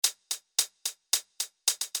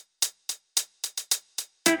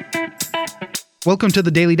Welcome to the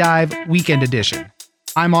Daily Dive Weekend Edition.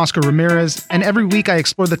 I'm Oscar Ramirez, and every week I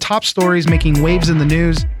explore the top stories making waves in the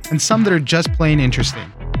news and some that are just plain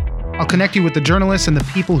interesting. I'll connect you with the journalists and the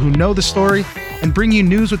people who know the story and bring you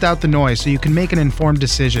news without the noise so you can make an informed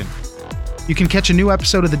decision. You can catch a new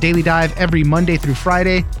episode of the Daily Dive every Monday through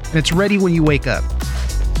Friday, and it's ready when you wake up.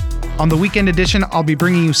 On the Weekend Edition, I'll be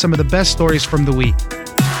bringing you some of the best stories from the week.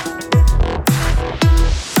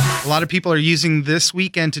 A lot of people are using this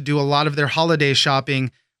weekend to do a lot of their holiday shopping.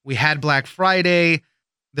 We had Black Friday,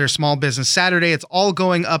 there's Small Business Saturday. It's all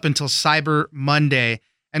going up until Cyber Monday.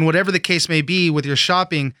 And whatever the case may be with your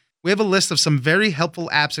shopping, we have a list of some very helpful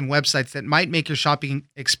apps and websites that might make your shopping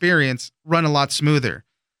experience run a lot smoother.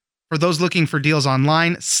 For those looking for deals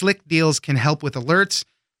online, Slick Deals can help with alerts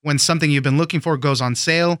when something you've been looking for goes on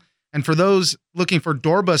sale. And for those looking for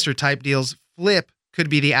doorbuster type deals, Flip could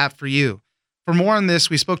be the app for you. For more on this,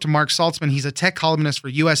 we spoke to Mark Saltzman. He's a tech columnist for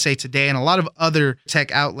USA Today and a lot of other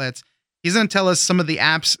tech outlets. He's going to tell us some of the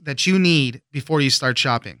apps that you need before you start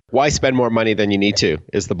shopping. Why spend more money than you need to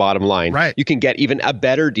is the bottom line. Right. You can get even a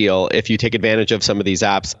better deal if you take advantage of some of these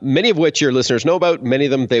apps, many of which your listeners know about, many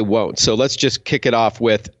of them they won't. So let's just kick it off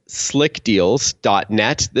with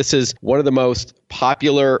slickdeals.net. This is one of the most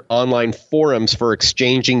popular online forums for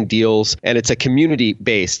exchanging deals, and it's a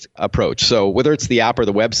community-based approach. So whether it's the app or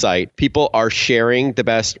the website, people are sharing the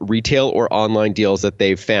best retail or online deals that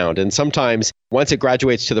they've found. And sometimes once it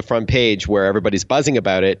graduates to the front page where everybody's buzzing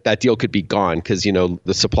about it, that deal could be gone because,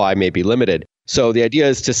 the supply may be limited. So the idea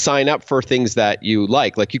is to sign up for things that you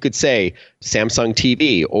like you could say Samsung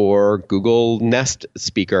TV or Google Nest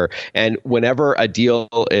speaker. And whenever a deal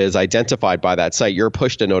is identified by that site, you're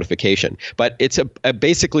pushed a notification. But it's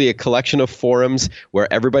basically a collection of forums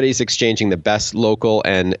where everybody's exchanging the best local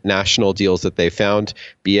and national deals that they found,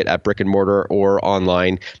 be it at brick and mortar or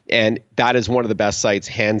online. And that is one of the best sites,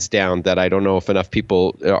 hands down, that I don't know if enough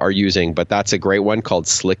people are using, but that's a great one called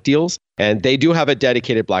Slick Deals. And they do have a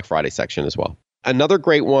dedicated Black Friday section as well. Another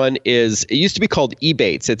great one is, it used to be called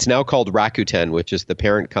Ebates. It's now called Rakuten, which is the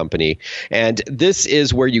parent company. And this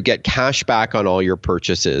is where you get cash back on all your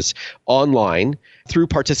purchases online through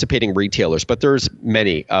participating retailers. But there's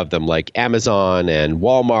many of them like Amazon and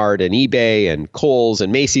Walmart and eBay and Kohl's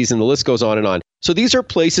and Macy's, and the list goes on and on. So these are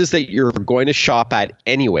places that you're going to shop at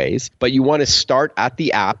anyways, but you want to start at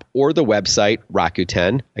the app or the website,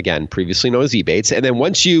 Rakuten, again, previously known as Ebates. And then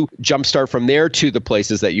once you jumpstart from there to the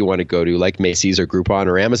places that you want to go to, like Macy's or Groupon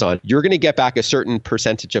or Amazon, you're going to get back a certain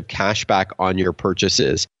percentage of cash back on your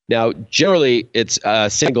purchases. Now, generally, it's a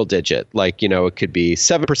single digit, it could be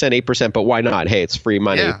 7%, 8%, but why not? Hey, it's free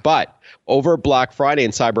money. Yeah. But over Black Friday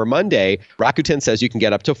and Cyber Monday, Rakuten says you can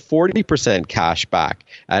get up to 40% cash back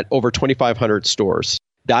at over 2,500 stores.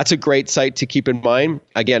 That's a great site to keep in mind.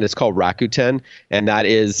 Again, it's called Rakuten, and that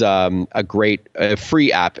is a great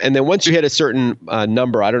free app. And then once you hit a certain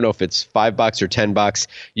number, I don't know if it's $5 or $10,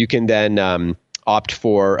 you can then opt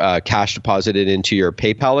for cash deposited into your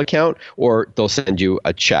PayPal account, or they'll send you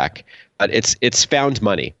a check. But it's found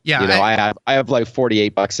money. Yeah, I have like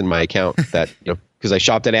 $48 in my account that because I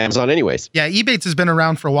shopped at Amazon anyways. Yeah, Ebates has been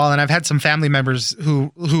around for a while, and I've had some family members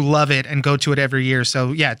who love it and go to it every year.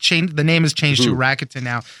 So yeah, the name has changed to Rakuten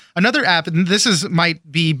now. Another app, and this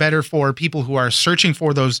might be better for people who are searching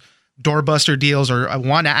for those doorbuster deals or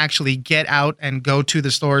want to actually get out and go to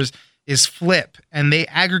the stores, is Flip. And they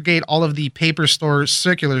aggregate all of the paper store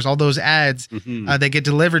circulars, all those ads that get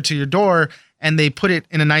delivered to your door, and they put it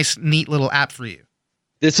in a nice, neat little app for you.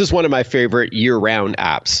 This is one of my favorite year-round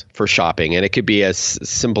apps for shopping, and it could be as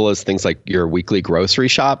simple as things like your weekly grocery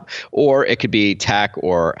shop, or it could be tech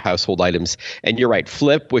or household items. And you're right,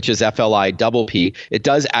 Flip, which is FLIPP, it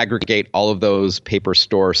does aggregate all of those paper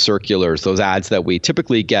store circulars, those ads that we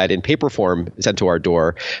typically get in paper form sent to our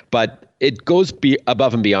door. But it goes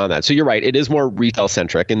above and beyond that. So you're right, it is more retail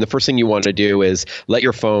centric. And the first thing you want to do is let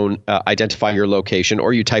your phone identify your location,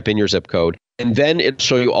 or you type in your zip code. And then it'll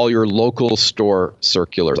show you all your local store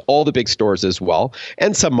circulars, all the big stores as well,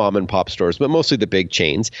 and some mom and pop stores, but mostly the big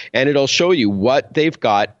chains. And it'll show you what they've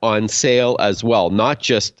got on sale as well, not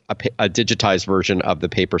just a digitized version of the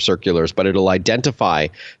paper circulars, but it'll identify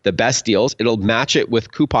the best deals. It'll match it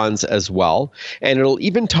with coupons as well. And it'll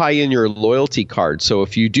even tie in your loyalty card. So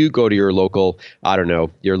if you do go to your local,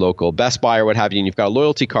 your local Best Buy or what have you, and you've got a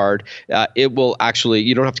loyalty card, it will actually,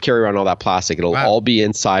 you don't have to carry around all that plastic. It'll all be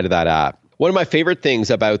inside of that app. One of my favorite things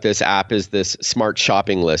about this app is this smart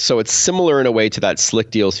shopping list. So it's similar in a way to that Slick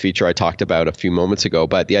Deals feature I talked about a few moments ago.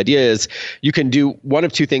 But the idea is you can do one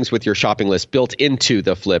of two things with your shopping list built into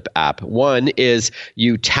the Flip app. One is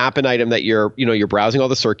you tap an item that you're browsing all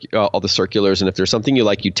the circulars, and if there's something you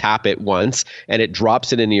like, you tap it once, and it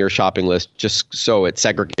drops it into your shopping list just so it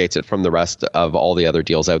segregates it from the rest of all the other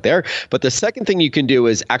deals out there. But the second thing you can do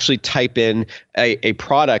is actually type in a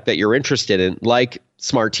product that you're interested in, like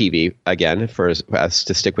smart TV, again, for us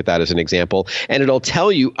to stick with that as an example, and it'll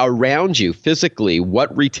tell you around you physically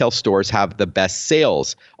what retail stores have the best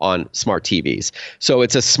sales on smart TVs. So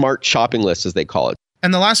it's a smart shopping list, as they call it.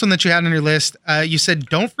 And the last one that you had on your list, you said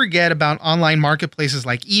don't forget about online marketplaces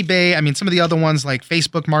like eBay. I mean, some of the other ones like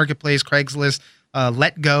Facebook Marketplace, Craigslist,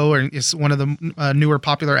 Let Go is one of the newer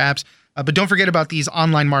popular apps. But don't forget about these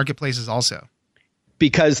online marketplaces also.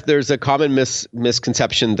 Because there's a common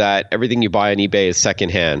misconception that everything you buy on eBay is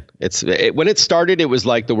secondhand. When it started, it was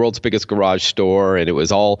like the world's biggest garage store, and it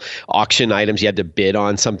was all auction items. You had to bid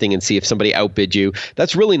on something and see if somebody outbid you.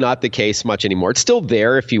 That's really not the case much anymore. It's still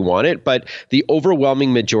there if you want it, but the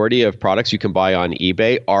overwhelming majority of products you can buy on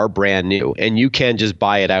eBay are brand new, and you can just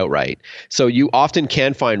buy it outright. So you often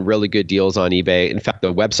can find really good deals on eBay. In fact,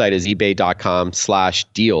 the website is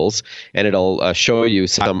ebay.com/deals, and it'll show you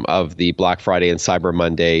some of the Black Friday and Cyber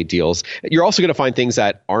Monday deals. You're also going to find things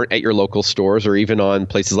that aren't at your local stores or even on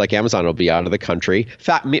places like Amazon. It'll be out of the country.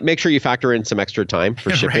 Make sure you factor in some extra time for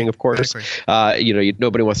shipping, of course. Exactly.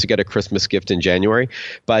 Nobody wants to get a Christmas gift in January,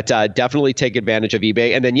 but definitely take advantage of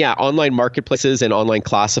eBay. And then, online marketplaces and online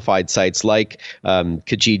classified sites like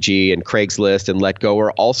Kijiji and Craigslist and Let Go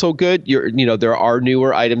are also good. There are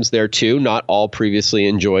newer items there too, not all previously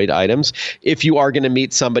enjoyed items. If you are going to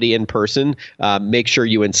meet somebody in person, make sure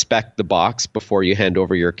you inspect the box before you hand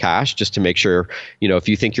over your cash, just to make sure, if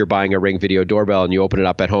you think you're buying a Ring video doorbell and you open it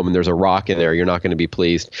up at home and there's a rock in there, you're not going to be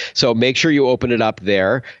pleased. So make sure you open it up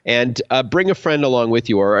there, and bring a friend along with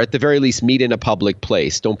you, or at the very least meet in a public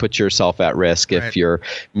place. Don't put yourself at risk. Right. If you're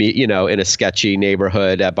in a sketchy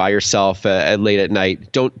neighborhood by yourself late at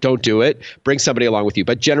night. Don't do it. Bring somebody along with you.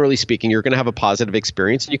 But generally speaking, you're going to have a positive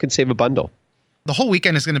experience and you can save a bundle. The whole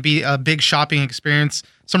weekend is going to be a big shopping experience.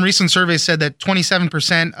 Some recent surveys said that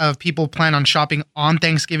 27% of people plan on shopping on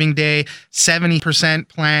Thanksgiving Day, 70%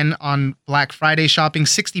 plan on Black Friday shopping,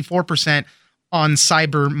 64% on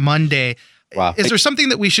Cyber Monday. Wow. Is there something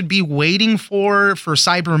that we should be waiting for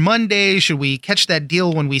Cyber Monday? Should we catch that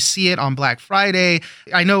deal when we see it on Black Friday?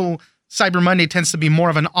 I know Cyber Monday tends to be more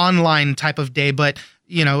of an online type of day, but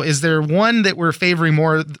is there one that we're favoring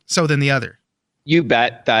more so than the other? You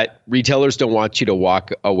bet that retailers don't want you to walk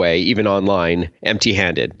away, even online,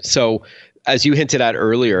 empty-handed. So as you hinted at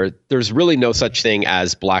earlier, there's really no such thing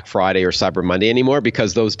as Black Friday or Cyber Monday anymore,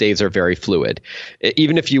 because those days are very fluid.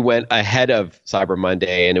 Even if you went ahead of Cyber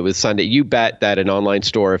Monday and it was Sunday, you bet that an online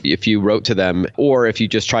store, if you wrote to them or if you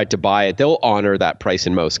just tried to buy it, they'll honor that price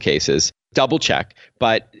in most cases. Double check,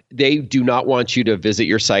 but they do not want you to visit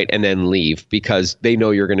your site and then leave because they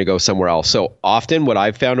know you're going to go somewhere else. So often what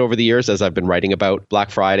I've found over the years, as I've been writing about Black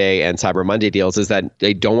Friday and Cyber Monday deals, is that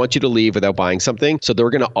they don't want you to leave without buying something. So they're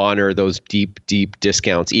going to honor those deep, deep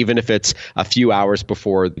discounts, even if it's a few hours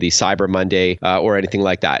before the Cyber Monday or anything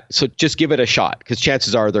like that. So just give it a shot, because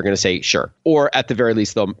chances are they're going to say sure. Or at the very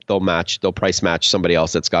least, they'll price match somebody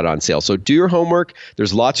else that's got it on sale. So do your homework.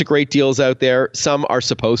 There's lots of great deals out there. Some are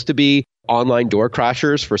supposed to be online door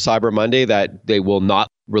crashers for Cyber Monday that they will not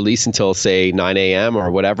release until, say, 9 a.m. or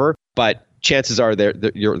whatever. But chances are they're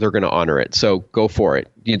going to honor it. So go for it.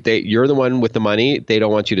 You're the one with the money. They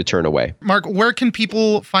don't want you to turn away. Mark, where can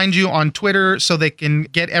people find you on Twitter so they can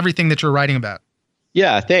get everything that you're writing about?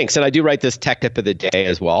 Yeah, thanks. And I do write this tech tip of the day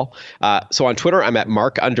as well. So on Twitter, I'm at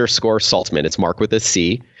Mark_Saltzman. It's Mark with a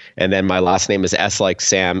C. And then my last name is S like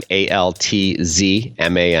Sam, ALTZMAN.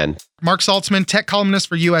 Mark Saltzman, tech columnist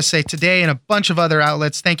for USA Today and a bunch of other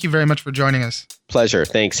outlets. Thank you very much for joining us. Pleasure.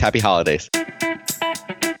 Thanks. Happy holidays.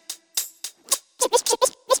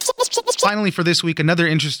 Finally, for this week, another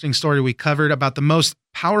interesting story we covered about the most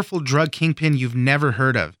powerful drug kingpin you've never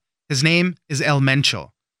heard of. His name is El Mencho.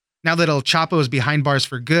 Now that El Chapo is behind bars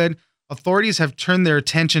for good, authorities have turned their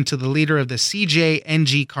attention to the leader of the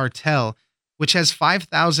CJNG cartel, which has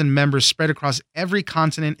 5,000 members spread across every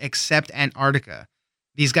continent except Antarctica.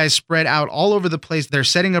 These guys spread out all over the place. They're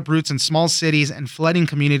setting up roots in small cities and flooding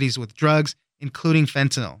communities with drugs, including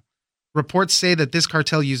fentanyl. Reports say that this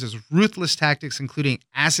cartel uses ruthless tactics, including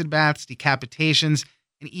acid baths, decapitations,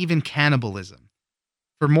 and even cannibalism.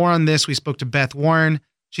 For more on this, we spoke to Beth Warren.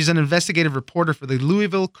 She's an investigative reporter for the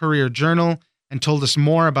Louisville Courier-Journal and told us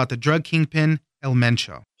more about the drug kingpin El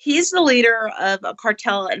Mencho? He's the leader of a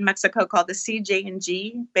cartel in Mexico called the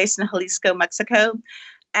CJ&G, based in Jalisco, Mexico.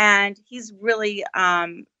 And he's really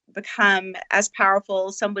become as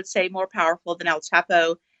powerful, some would say more powerful than El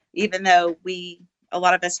Chapo, even though a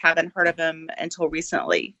lot of us haven't heard of him until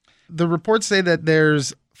recently. The reports say that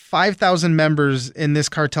there's 5,000 members in this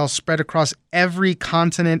cartel spread across every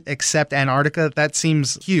continent except Antarctica. That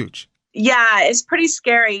seems huge. Yeah, it's pretty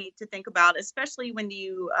scary to think about, especially when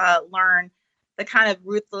you learn the kind of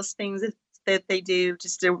ruthless things that they do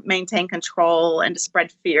just to maintain control and to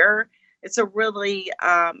spread fear. It's a really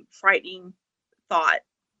frightening thought.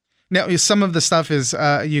 Now, some of the stuff is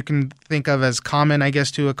you can think of as common, I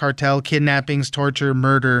guess, to a cartel: kidnappings, torture,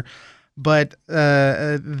 murder. But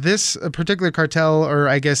this particular cartel, or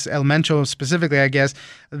I guess El Mencho specifically, I guess,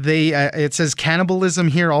 it says cannibalism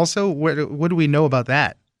here also. What do we know about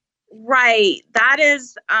that? Right. That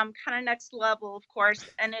is kind of next level, of course.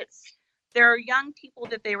 And there are young people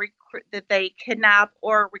that they kidnap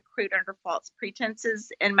or recruit under false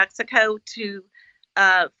pretenses in Mexico to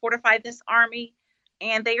fortify this army.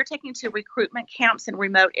 And they are taken to recruitment camps in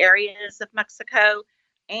remote areas of Mexico.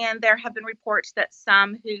 And there have been reports that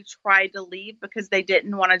some who tried to leave because they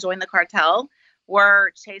didn't want to join the cartel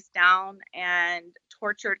were chased down and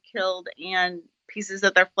tortured, killed, and pieces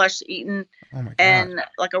of their flesh eaten in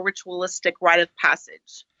like a ritualistic rite of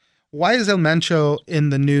passage. Why is El Mencho in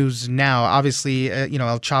the news now? Obviously,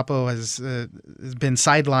 El Chapo has been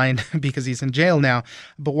sidelined because he's in jail now.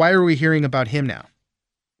 But why are we hearing about him now?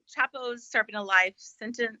 Chapo's serving a life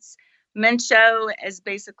sentence. Mencho is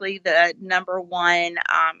basically the number one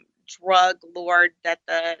drug lord that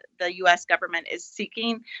the U.S. government is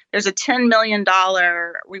seeking. There's a $10 million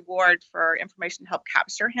reward for information to help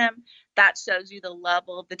capture him. That shows you the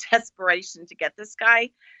level of the desperation to get this guy.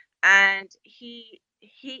 And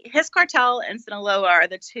his cartel and Sinaloa are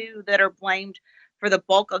the two that are blamed for the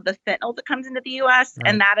bulk of the fentanyl that comes into the U.S.,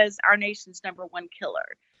 right. And that is our nation's number one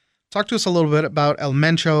killer. Talk to us a little bit about El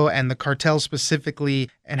Mencho and the cartel specifically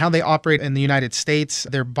and how they operate in the United States.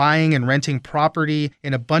 They're buying and renting property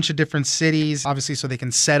in a bunch of different cities, obviously, so they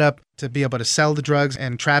can set up to be able to sell the drugs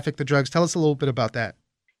and traffic the drugs. Tell us a little bit about that.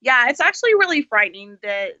 Yeah, it's actually really frightening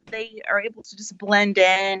that they are able to just blend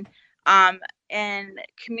in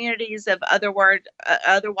communities of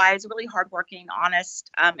otherwise really hardworking, honest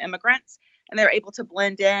immigrants. And they're able to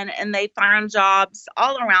blend in, and they find jobs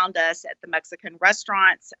all around us at the Mexican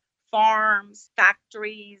restaurants, farms,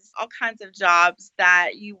 factories, all kinds of jobs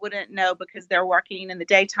that you wouldn't know because they're working in the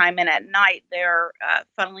daytime, and at night they're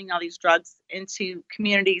funneling all these drugs into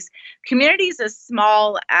communities as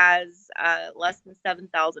small as less than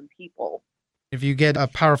 7,000 people. If you get a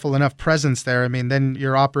powerful enough presence there, then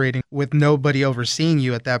you're operating with nobody overseeing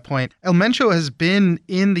you at that point. El Mencho has been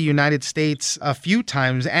in the United States a few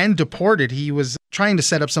times and deported. He was trying to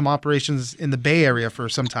set up some operations in the Bay Area for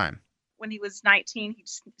some time. When he was 19, he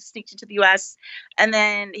sneaked into the U.S. and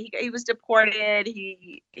then he was deported.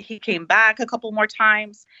 He came back a couple more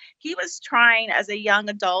times. He was trying as a young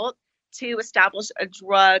adult to establish a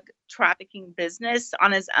drug trafficking business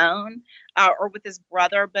on his own or with his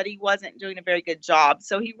brother, but he wasn't doing a very good job.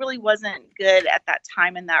 So he really wasn't good at that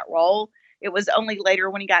time in that role. It was only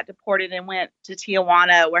later when he got deported and went to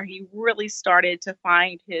Tijuana where he really started to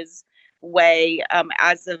find his way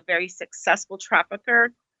as a very successful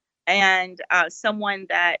trafficker and someone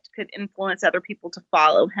that could influence other people to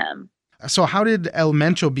follow him. So how did El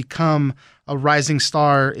Mencho become a rising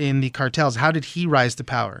star in the cartels? How did he rise to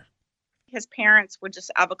power? His parents were just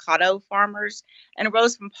avocado farmers and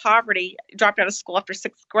rose from poverty, dropped out of school after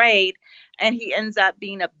 6th grade, and he ends up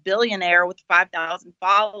being a billionaire with 5,000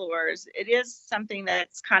 followers. It is something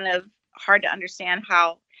that's kind of hard to understand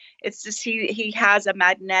how it's just he has a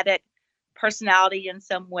magnetic personality in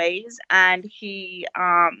some ways, and he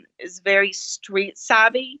is very street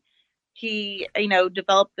savvy. He,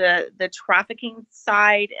 developed the trafficking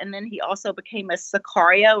side, and then he also became a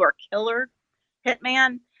sicario or killer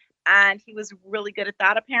hitman. And he was really good at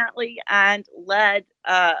that, apparently, and led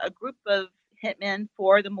a group of hitmen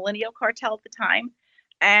for the Millennial Cartel at the time.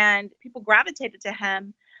 And people gravitated to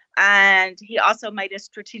him. And he also made a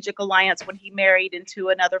strategic alliance when he married into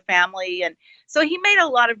another family. And so he made a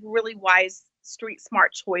lot of really wise, street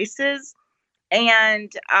smart choices.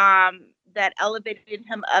 And that elevated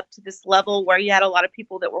him up to this level where he had a lot of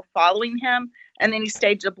people that were following him. And then he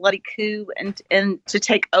staged a bloody coup and to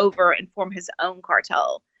take over and form his own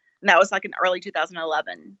cartel. And that was like in early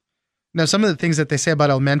 2011. Now, some of the things that they say about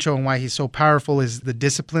El Mencho and why he's so powerful is the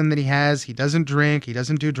discipline that he has. He doesn't drink. He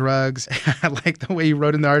doesn't do drugs. I like the way he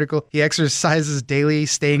wrote in the article. He exercises daily,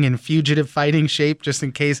 staying in fugitive fighting shape just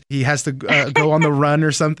in case he has to go on the run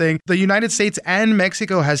or something. The United States and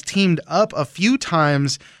Mexico has teamed up a few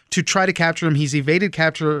times to try to capture him. He's evaded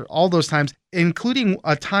capture all those times, including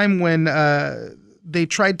a time when they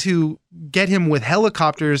tried to get him with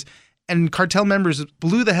helicopters, and cartel members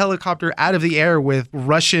blew the helicopter out of the air with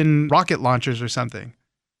Russian rocket launchers or something.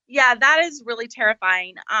 Yeah, that is really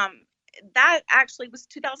terrifying. That actually was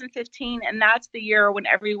 2015, and that's the year when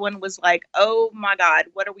everyone was like, oh my God,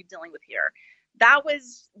 what are we dealing with here? That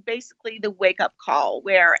was basically the wake-up call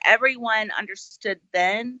where everyone understood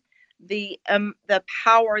then the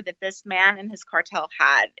power that this man and his cartel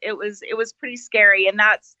had. It was pretty scary, and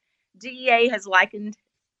that's DEA has likened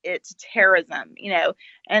it to terrorism,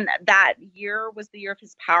 and that year was the year of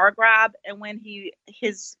his power grab. And when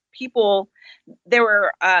his people, there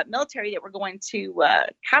were military that were going to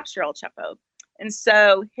capture El Chapo, and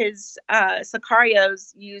so his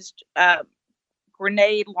sicarios used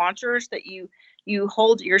grenade launchers that you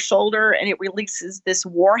hold to your shoulder, and it releases this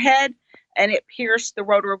warhead, and it pierced the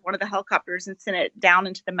rotor of one of the helicopters and sent it down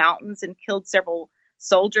into the mountains and killed several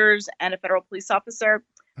soldiers and a federal police officer.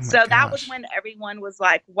 So that was when everyone was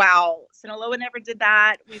like, wow, Sinaloa never did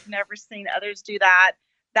that. We've never seen others do that.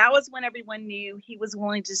 That was when everyone knew he was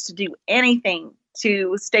willing just to do anything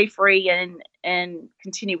to stay free and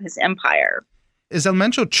continue his empire. Is El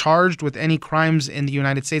Mencho charged with any crimes in the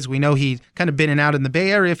United States? We know he kind of been in and out in the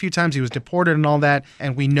Bay Area a few times. He was deported and all that.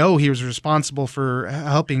 And we know he was responsible for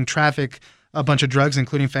helping traffic a bunch of drugs,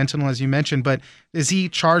 including fentanyl, as you mentioned. But is he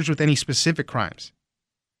charged with any specific crimes?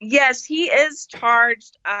 Yes, he is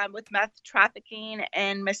charged with meth trafficking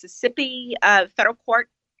in Mississippi, federal court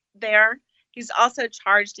there. He's also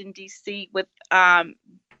charged in D.C. with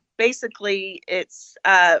basically it's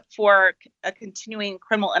for a continuing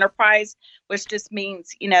criminal enterprise, which just means,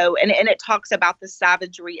 and it talks about the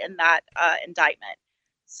savagery in that indictment.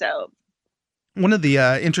 So one of the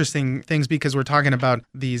interesting things, because we're talking about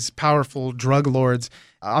these powerful drug lords,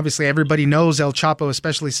 obviously everybody knows El Chapo,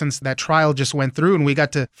 especially since that trial just went through and we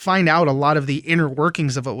got to find out a lot of the inner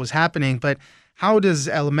workings of what was happening. But how does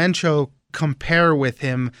El Mencho compare with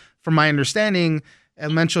him? From my understanding,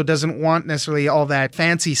 El Mencho doesn't want necessarily all that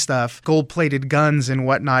fancy stuff, gold-plated guns and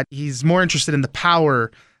whatnot. He's more interested in the power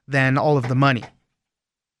than all of the money.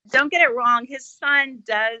 Don't get it wrong. His son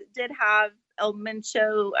did have El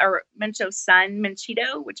Mencho, or Mencho's son,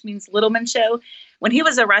 Menchito, which means little Mencho. When he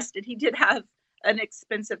was arrested, he did have an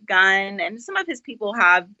expensive gun, and some of his people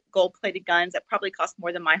have gold-plated guns that probably cost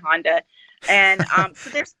more than my Honda. And so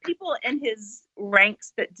there's people in his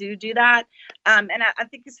ranks that do that. And I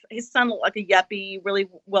think his son looked like a yuppie, really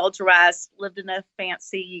well-dressed, lived in a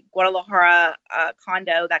fancy Guadalajara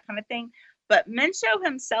condo, that kind of thing. But Mencho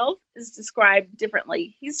himself is described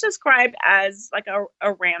differently. He's described as like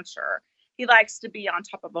a rancher. He likes to be on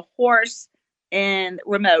top of a horse in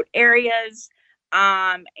remote areas.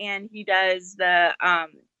 And he does the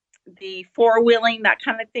four-wheeling, that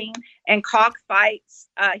kind of thing, and cockfights.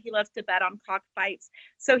 He loves to bet on cockfights.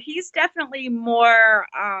 So he's definitely more,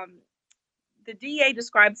 the DA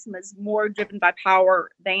describes him as more driven by power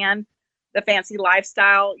than the fancy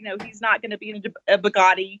lifestyle. He's not going to be in a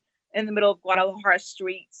Bugatti in the middle of Guadalajara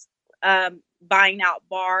streets, buying out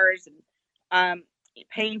bars and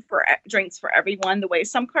paying for drinks for everyone the way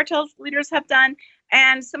some cartel leaders have done.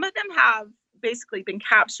 And some of them have basically been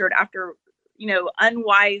captured after,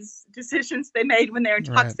 unwise decisions they made when they're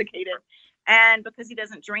intoxicated. Right. And because he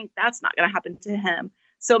doesn't drink, that's not going to happen to him.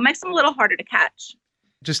 So it makes him a little harder to catch.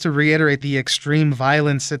 Just to reiterate the extreme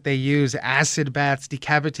violence that they use, acid baths,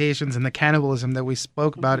 decapitations, and the cannibalism that we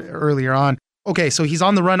spoke about earlier on. Okay, so he's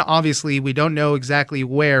on the run, obviously. We don't know exactly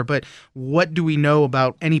where, but what do we know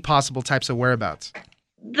about any possible types of whereabouts?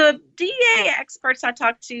 The DEA experts I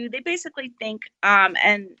talked to, they basically think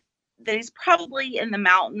and that he's probably in the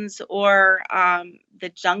mountains or the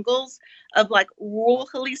jungles of like rural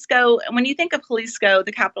Jalisco. And when you think of Jalisco,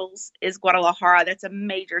 the capital is Guadalajara. That's a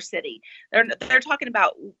major city. They're talking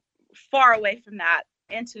about far away from that,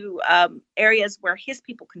 into areas where his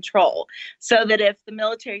people control, so that if the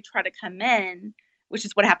military try to come in, which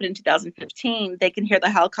is what happened in 2015, they can hear the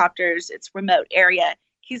helicopters. It's remote area.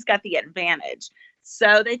 He's got the advantage.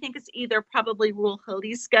 So they think it's either probably rural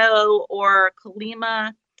Jalisco or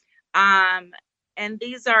Colima. And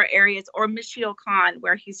these are areas, or Michoacan,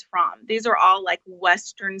 where he's from. These are all like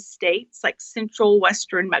Western states, like central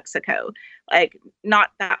Western Mexico, like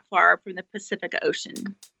not that far from the Pacific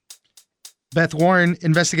Ocean. Beth Warren,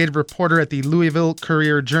 investigative reporter at the Louisville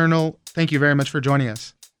Courier-Journal. Thank you very much for joining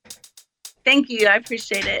us. Thank you. I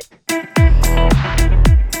appreciate it.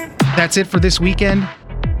 That's it for this weekend.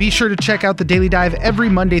 Be sure to check out the Daily Dive every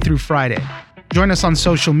Monday through Friday. Join us on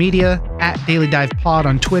social media at Daily Dive Pod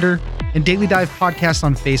on Twitter and Daily Dive Podcast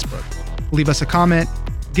on Facebook. Leave us a comment,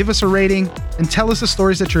 give us a rating, and tell us the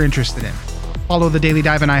stories that you're interested in. Follow the Daily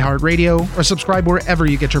Dive on iHeartRadio or subscribe wherever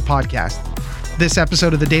you get your podcast. This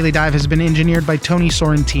episode of the Daily Dive has been engineered by Tony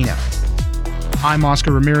Sorrentino. I'm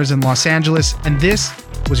Oscar Ramirez in Los Angeles, and this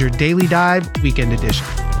was your Daily Dive Weekend Edition.